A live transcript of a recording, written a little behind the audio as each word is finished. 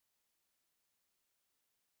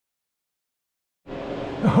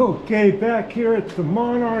Okay, back here at the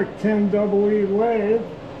Monarch 10EE lathe,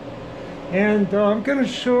 and I'm going to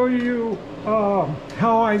show you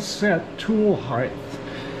how I set tool height.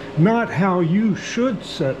 Not how you should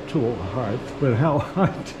set tool height, but how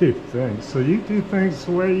I do things. So you do things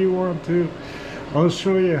the way you want to. I'll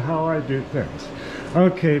show you how I do things.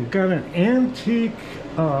 Okay, I've got an antique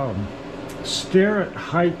Starrett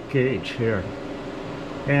height gauge here,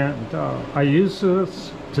 and I use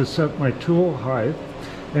this to set my tool height,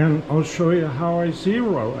 and I'll show you how I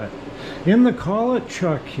zero it. In the collet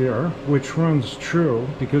chuck here, which runs true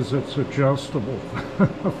because it's adjustable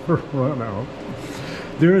for run out,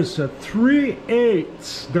 there's a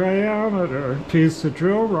 3/8 diameter piece of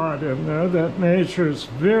drill rod in there that measures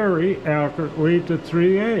very accurately to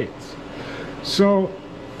 3/8. So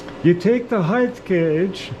you take the height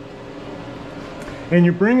gauge and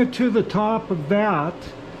you bring it to the top of that,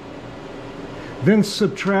 then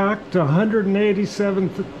subtract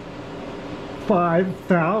 187.5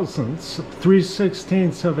 thousandths,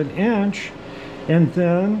 3/16 of an inch, and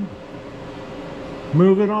then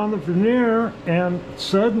move it on the vernier, and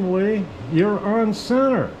suddenly you're on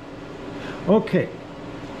center. Okay,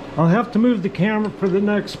 I'll have to move the camera for the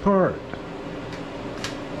next part.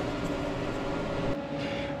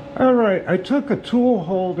 All right, I took a tool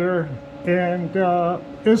holder, and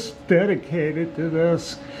it's dedicated to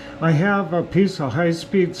this. I have a piece of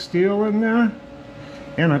high-speed steel in there,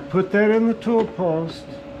 and I put that in the tool post,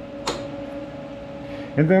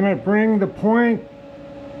 and then I bring the point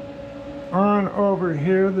on over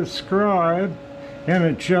here, the scribe, and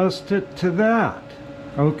adjust it to that.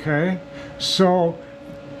 Okay, so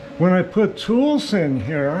when I put tools in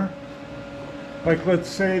here, like let's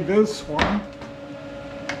say this one,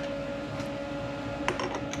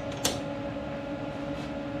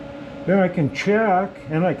 then I can check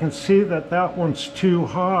and I can see that that one's too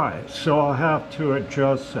high, so I'll have to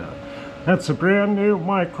adjust that. That's a brand new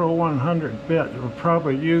micro 100 bit. We'll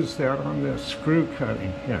probably use that on this screw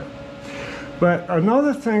cutting here. But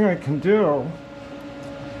another thing I can do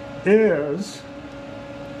is,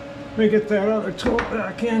 let me get that other tool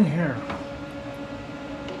back in here.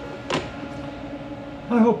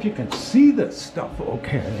 I hope you can see this stuff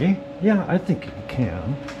okay. Yeah, I think you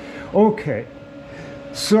can. Okay,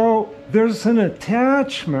 so there's an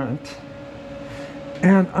attachment,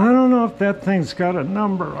 and I don't know if that thing's got a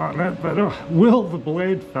number on it, but Will the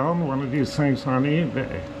Blade found one of these things on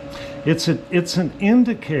eBay. It's an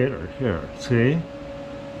indicator here, see?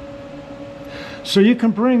 So you can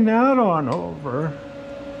bring that on over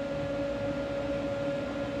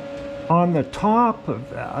on the top of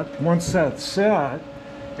that, once that's set,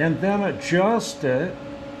 and then adjust it,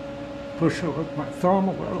 push it with my thumb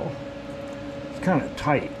a little. It's kind of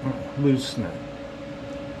tight, loosen it.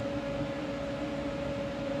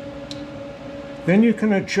 Then you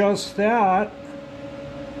can adjust that,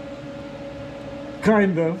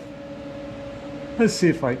 kind of. Let's see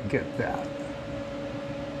if I can get that.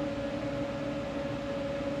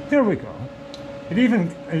 There we go. It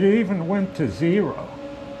even went to 0.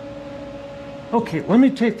 Okay, let me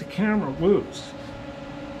take the camera loose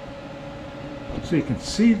so you can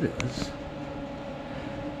see this.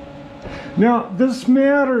 Now, this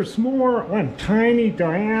matters more on tiny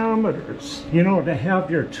diameters, you know, to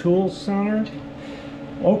have your tool centered.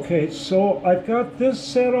 Okay, so I've got this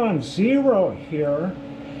set on 0 here.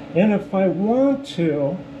 And if I want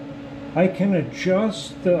to, I can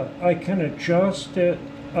adjust it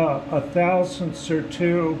a thousandths or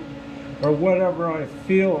two, or whatever I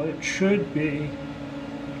feel it should be,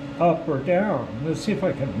 up or down. Let's see if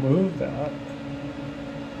I can move that.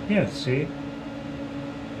 Yeah, see?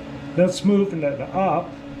 That's moving it up,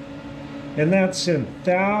 and that's in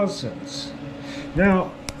thousandths.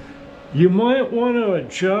 Now, you might want to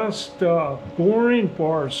adjust boring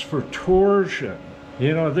bars for torsion.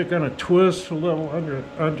 You know, they're going to twist a little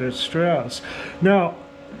under stress. Now,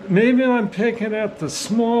 maybe I'm picking at the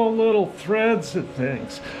small little threads of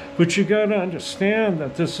things, but you got to understand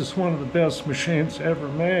that this is one of the best machines ever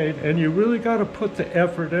made, and you really got to put the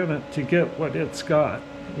effort in it to get what it's got,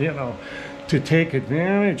 you know, to take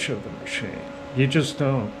advantage of the machine. You just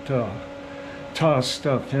don't toss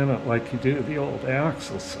stuff in it like you do the old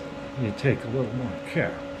axle set. You take a little more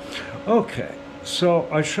care. Okay. So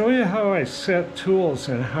I show you how I set tools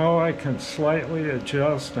and how I can slightly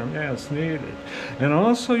adjust them as needed. And I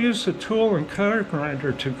also use the tool and cutter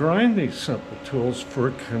grinder to grind these simple tools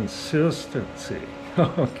for consistency.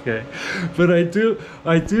 Okay, but I do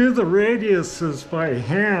the radiuses by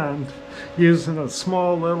hand using a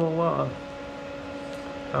small little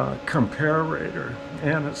comparator,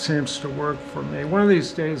 and it seems to work for me. One of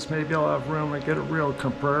these days, maybe I'll have room to get a real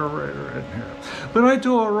comparator in here. But I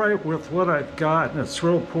do all right with what I've got, and it's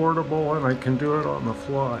real portable, and I can do it on the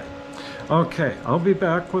fly. Okay, I'll be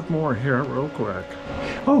back with more here real quick.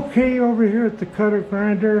 Okay, over here at the cutter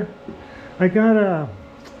grinder, I got a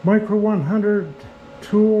Micro 100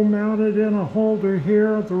 tool mounted in a holder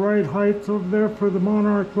here at the right height over there for the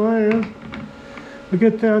Monarch lathe. We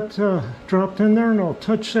get that dropped in there and I'll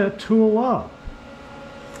touch that tool up.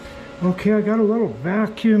 Okay, I got a little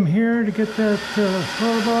vacuum here to get that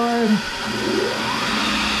carbide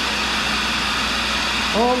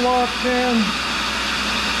all locked in.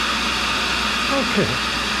 Okay.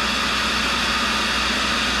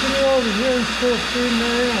 Get over here and still feeding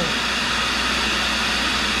her in.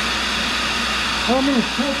 I'm going to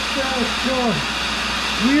touch that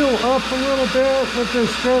wheel up a little bit with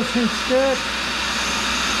this dressing stick.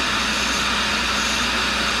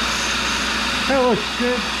 That looks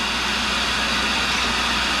good.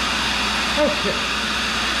 Okay.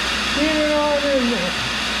 Get it all in there.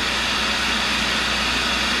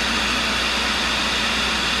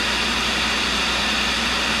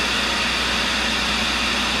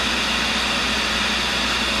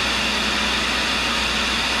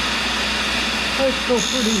 Let's go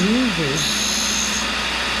pretty easy.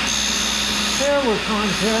 There we're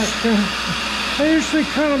contacting. I usually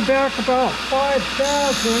cut them back about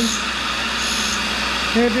 5,000,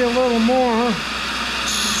 maybe a little more.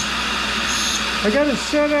 I got it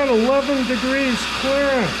set at 11 degrees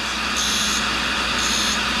clearance.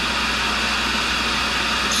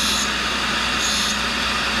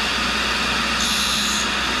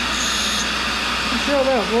 Let's see how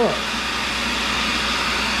that looks.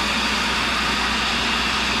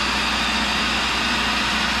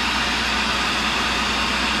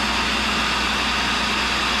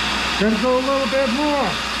 Gonna go a little bit more.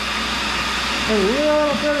 A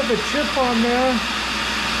little bit of a chip on there.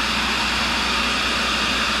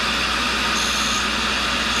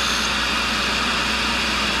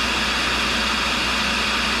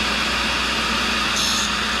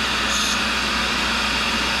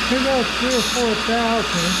 Maybe about 3,000 or 4,000.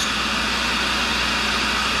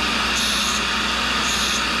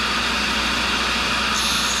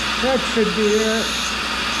 That should be it.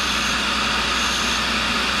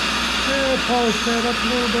 Yeah, polish that up a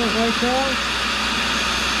little bit like that.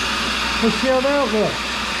 Let's see how that looks.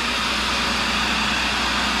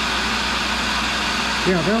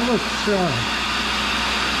 Yeah, that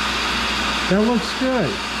looks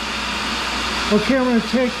good. Okay, I'm going to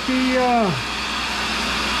take the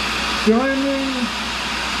diamond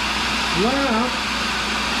lathe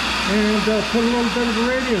and put a little bit of a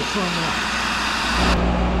radius on that.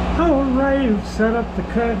 Alright, I've set up the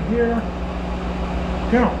cut here.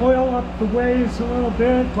 Gonna oil up the waves a little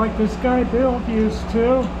bit like this guy Bill used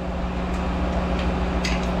to.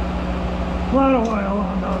 A lot of oil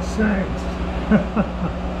on those things.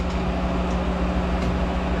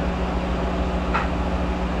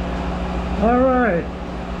 Alright,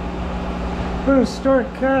 we're gonna start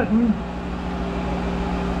cutting.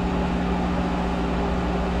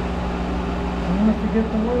 I have to get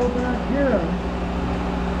the oil back here.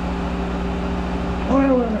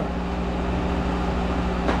 Oil it up.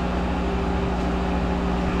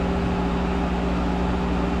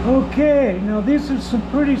 Okay, now these are some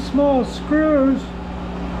pretty small screws,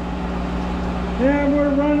 and we're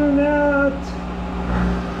running out.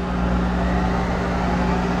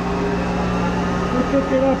 We'll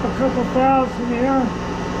pick it up a couple thousand here,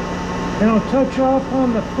 and I'll touch off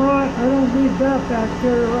on the front. I don't need that back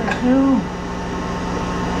there right now.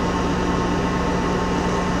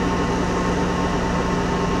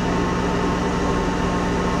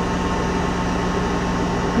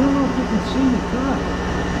 I don't know if you can see the cut.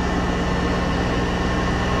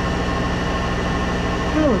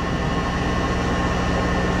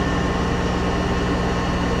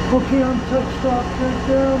 Okay, I'm touched off right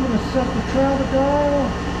there. I'm going to set the travel dial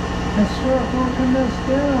and start working this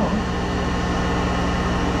down.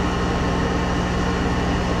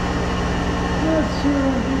 Let's see what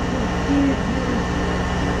I get the feet here.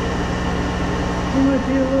 It might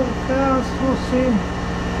be a little fast, we'll see.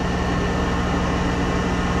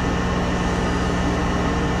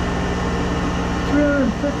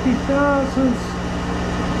 $350,000.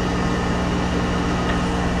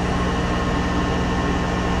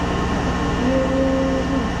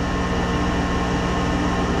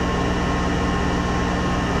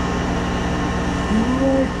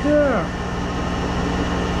 Right there.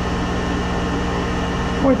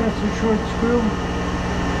 Boy, that's a short screw.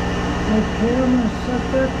 Okay, I'm going to set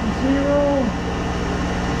that to 0.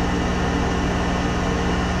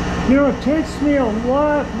 You know, it takes me a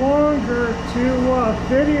lot longer to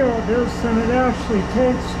video this than it actually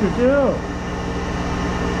takes to do.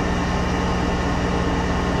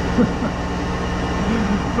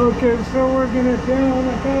 Okay, so we're gonna down. I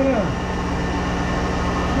gotta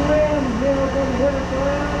land here. We're gonna hit a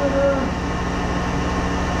diameter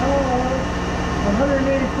of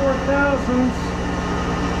 184 thousandths.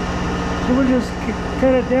 So we'll just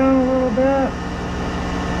cut it down a little bit.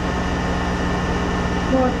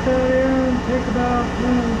 Lock that in. Take about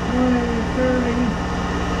 20, 30.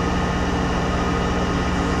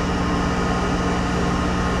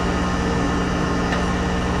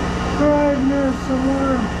 Right in there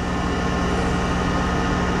somewhere.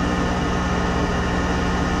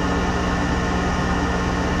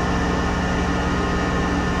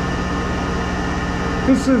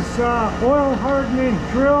 This is oil hardening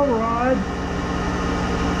drill rod.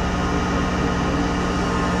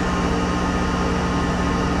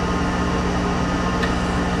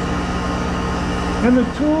 And the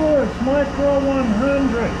tool is Micro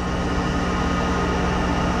 100.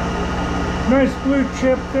 Nice blue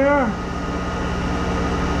chip there.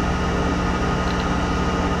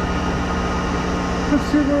 Let's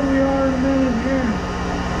see where we are in a minute here.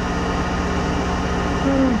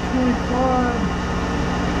 125.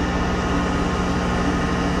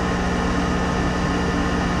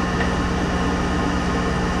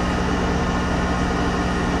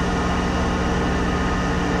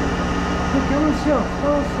 Look, let me see how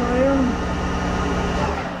close I am.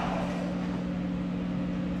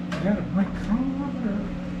 Got a micrometer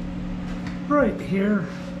right here.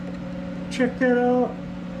 Check that out.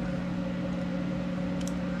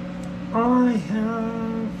 I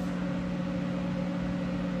have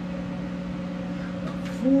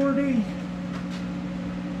 40.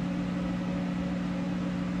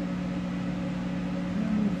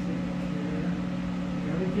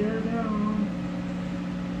 Gotta get her down.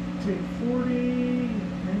 Take 40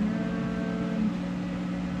 and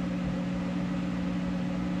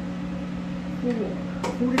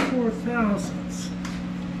 44 thousandths.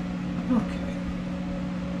 Okay.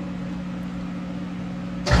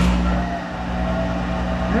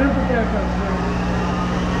 And put that back there.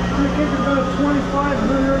 I'm going to get about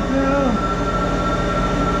 2,500 now.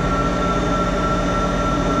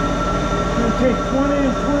 I'm going to take 20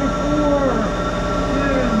 and 24.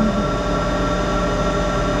 And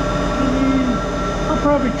I'll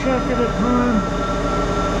probably check it at a time.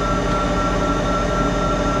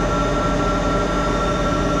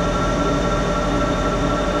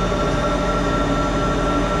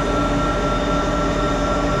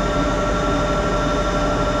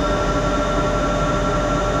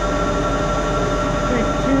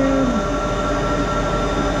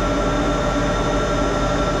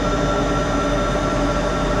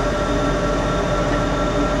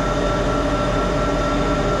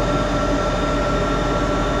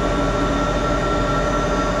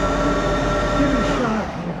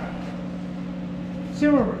 See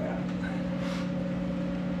where we're at.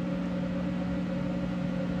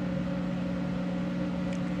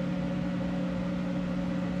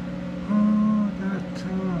 Oh, that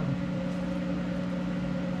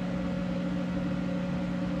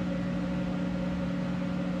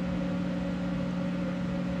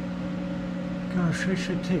gosh, I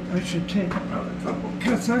should take another couple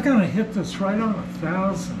cuts. I'm gonna hit this right on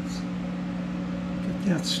 1,000ths. Get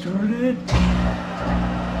that started.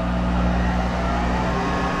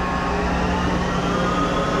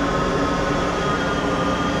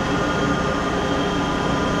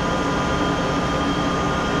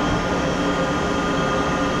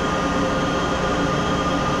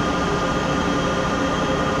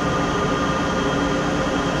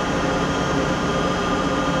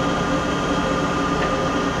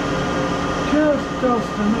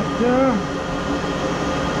 Dusting it there.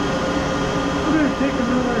 We're going to take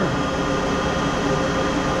another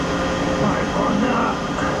 5 on that.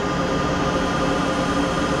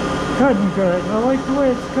 Cutting good. I like the way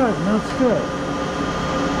it's cutting. That's good.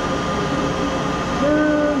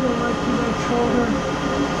 And I like that shoulder.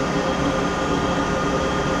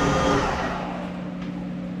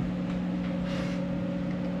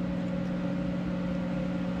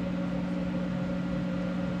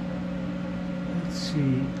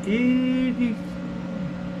 See, 80,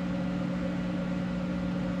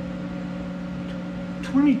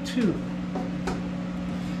 22.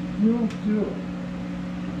 We'll do it.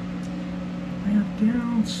 Lamp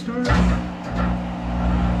down, start.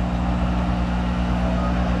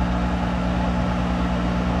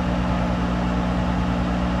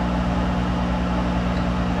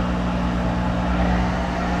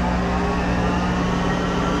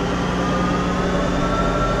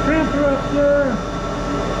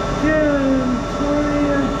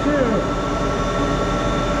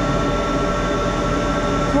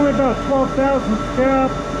 about 12,000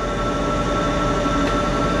 step.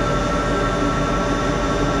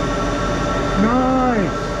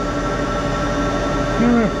 Nice.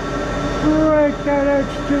 Gonna break that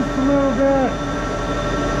edge just a little bit.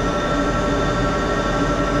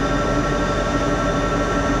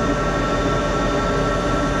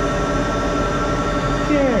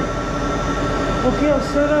 Okay, I'll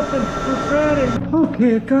set up and for threading.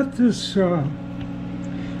 Okay, I got this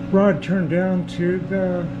rod turned down to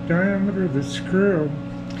the diameter of the screw,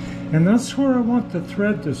 and that's where I want the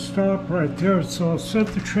thread to stop right there. So I'll set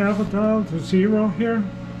the travel dial to 0 here.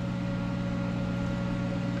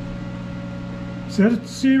 Set it to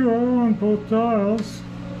 0 on both dials.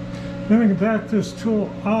 Then I can back this tool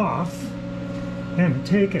off and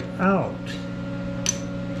take it out.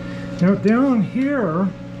 Now down here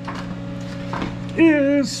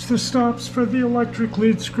is the stops for the electric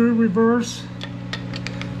lead screw reverse.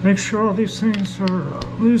 Make sure all these things are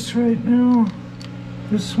loose right now.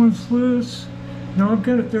 This one's loose. Now I've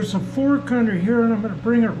got it, there's a fork under here, and I'm going to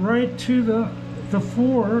bring it right to the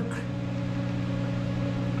fork.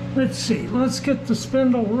 Let's see, let's get the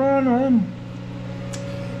spindle running.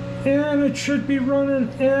 And it should be running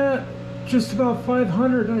at just about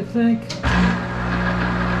 500, I think.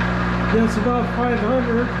 Yeah, it's about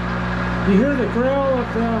 500. You hear the growl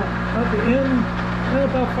of the end,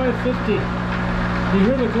 about 550. You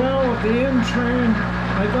hear the growl of the end train.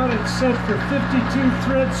 I got it set for 52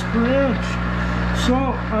 threads per inch. So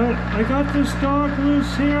I got this dog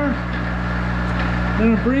loose here,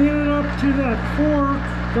 and I'm bringing it up to that fork.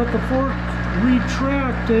 Got the fork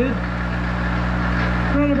retracted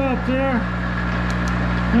right about there.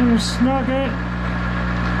 And snug it.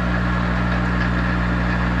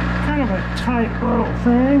 Kind of a tight little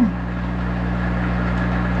thing.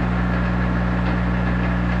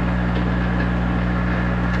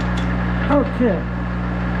 Okay,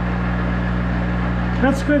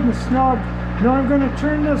 that's good and snug. Now I'm going to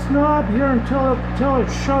turn this knob here until it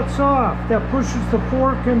shuts off. That pushes the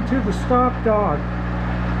fork into the stop dog.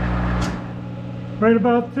 Right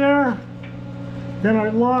about there. Then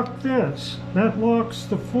I lock this. That locks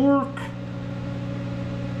the fork.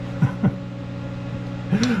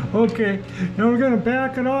 Okay, now we're going to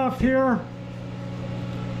back it off here.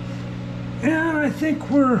 And I think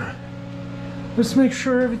let's make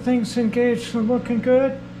sure everything's engaged and looking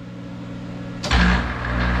good.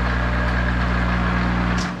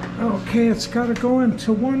 Okay, it's got to go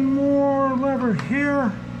into one more lever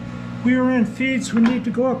here. We are in feeds. We need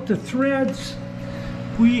to go up to threads.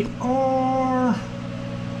 We are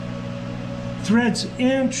threads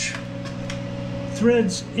inch.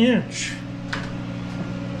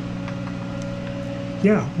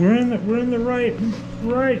 Yeah, we're in the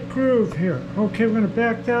right groove here. Okay, we're going to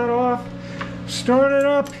back that off. Start it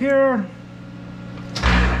up here.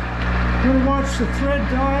 I'm going to watch the thread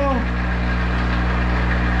dial.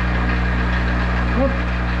 Oh.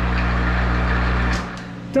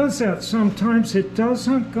 Does that sometimes. It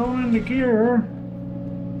doesn't go into gear.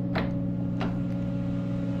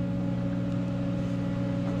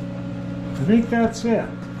 I think that's it.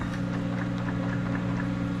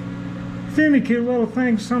 Finicky little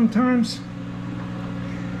thing sometimes.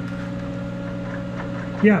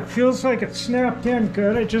 Yeah, it feels like it snapped in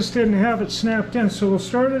good. I just didn't have it snapped in. So we'll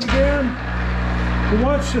start it again. We'll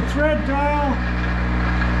watch the thread dial.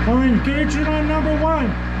 I'll engage it on number 1.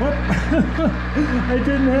 Whoop. I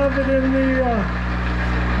didn't have it in the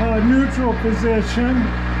neutral position.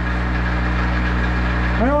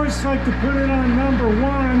 I always like to put it on number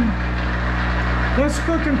 1. That's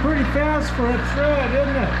cooking pretty fast for a thread,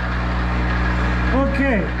 isn't it?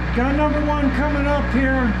 Okay, got number 1 coming up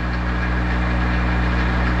here.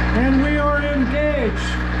 And we are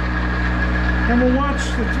engaged. And we'll watch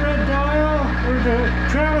the thread dial, or the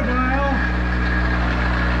travel dial.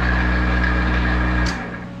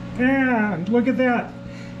 And look at that.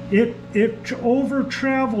 It over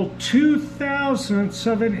traveled 2/1000ths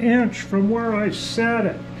of an inch from where I set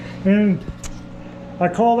it. And I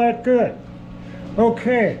call that good.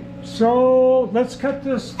 Okay, so let's cut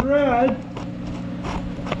this thread.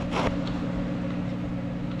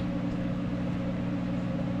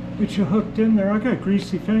 Get you hooked in there. I got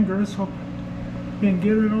greasy fingers. Hope you can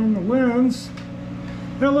get it on the lens.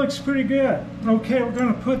 That looks pretty good. Okay, we're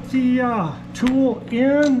going to put the tool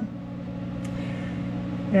in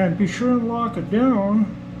and be sure and lock it down.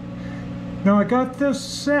 Now I got this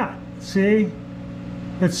set. See,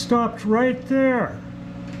 it stopped right there.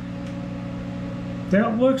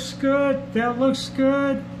 That looks good. That looks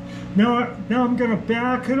good. Now I'm going to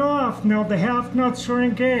back it off. Now the half nuts are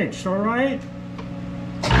engaged. All right.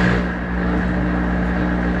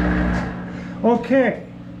 Okay,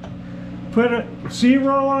 Put a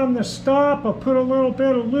 0 on the stop. I'll put a little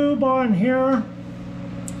bit of lube on here.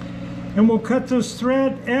 And we'll cut this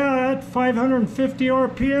thread at 550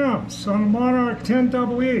 RPMs on a Monarch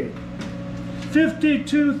 10EE.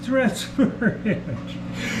 52 threads per inch.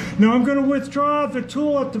 Now I'm going to withdraw the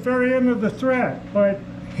tool at the very end of the thread by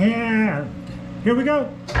hand. Here we go.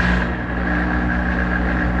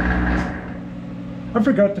 I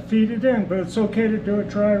forgot to feed it in, but it's okay to do a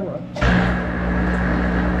dry run.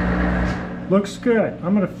 Looks good.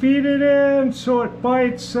 I'm going to feed it in so it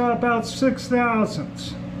bites about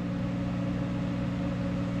 6/1000.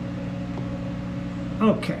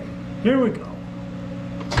 Okay, here we go.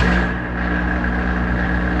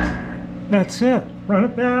 That's it. Run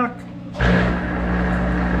it back.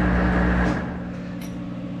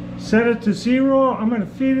 Set it to 0. I'm going to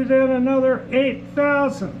feed it in another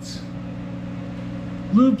 8/1000.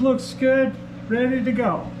 Lube looks good. Ready to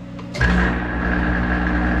go.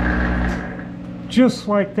 Just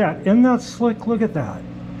like that. Isn't that slick? Look at that.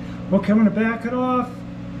 Okay, I'm going to back it off.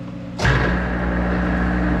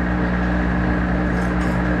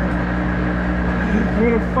 I'm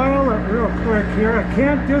going to file it real quick here. I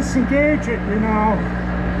can't disengage it, you know.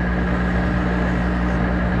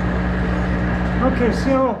 Okay, see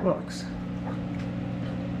how it looks.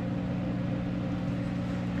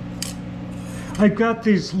 I've got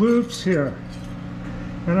these loops here,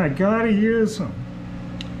 and I gotta use them.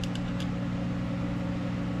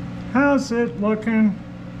 How's it looking?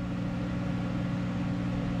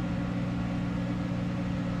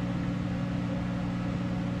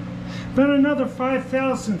 But another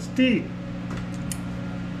 5/1000 deep.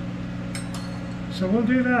 So we'll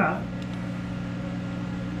do that.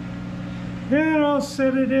 Then I'll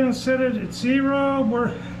set it in, set it at 0.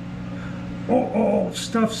 We're, oh,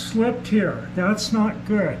 stuff slipped here. That's not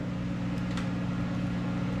good.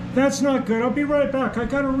 That's not good. I'll be right back. I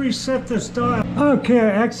gotta reset this dial. Okay, I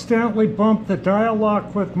accidentally bumped the dial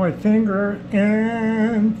lock with my finger,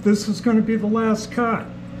 and this is gonna be the last cut.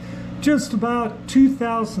 Just about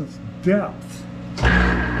 2/1000 depth.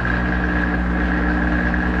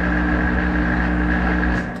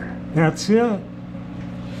 That's it.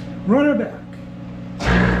 Run it back.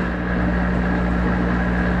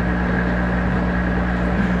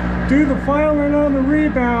 Do the filing on the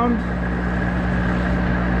rebound.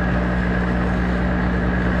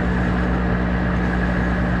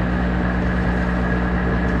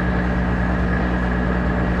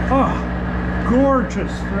 Oh,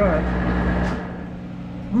 gorgeous thread.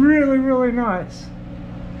 Really, really nice.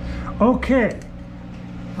 Okay,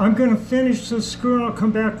 I'm going to finish this screw and I'll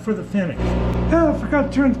come back for the finish. Oh, I forgot to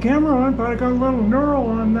turn the camera on, but I got a little knurl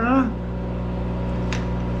on that.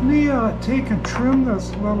 Let me take and trim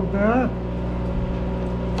this a little bit.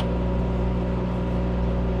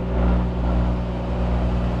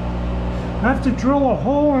 I have to drill a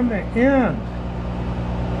hole in the end.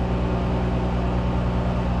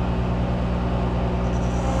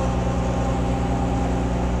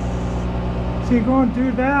 So you go and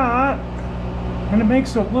do that, and it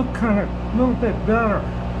makes it look kind of a little bit better.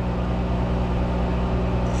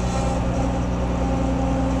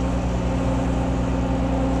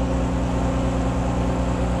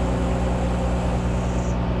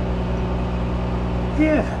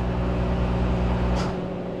 Yeah.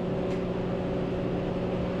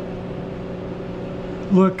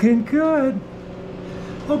 Looking good.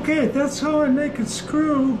 Okay, that's how I make a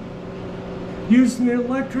screw using the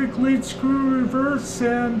Electric Leadscrew Reverse,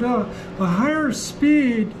 and a higher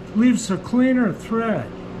speed leaves a cleaner thread.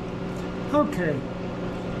 Okay,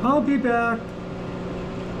 I'll be back.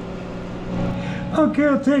 Okay,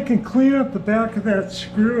 I'll take and clean up the back of that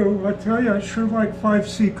screw. I tell you, I sure like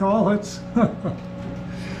 5C collets.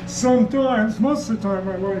 Sometimes, most of the time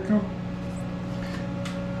I like them.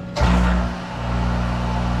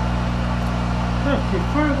 Okay,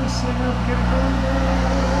 fire this thing up, get it going there.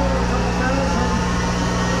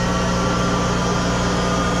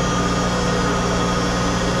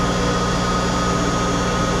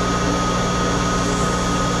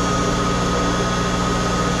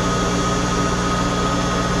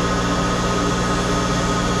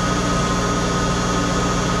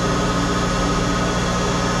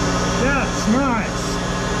 That's nice.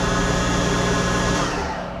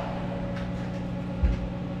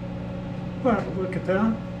 Well, look at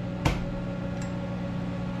that.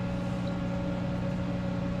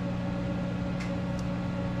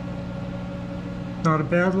 Not a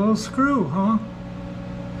bad little screw, huh?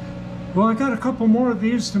 Well, I got a couple more of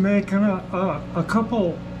these to make, and a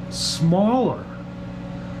couple smaller.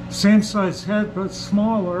 Same size head, but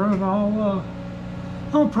smaller, and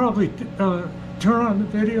I'll probably turn on the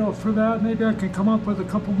video for that. Maybe I can come up with a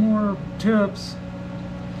couple more tips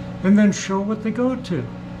and then show what they go to.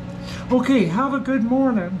 Okay, have a good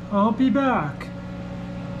morning. I'll be back.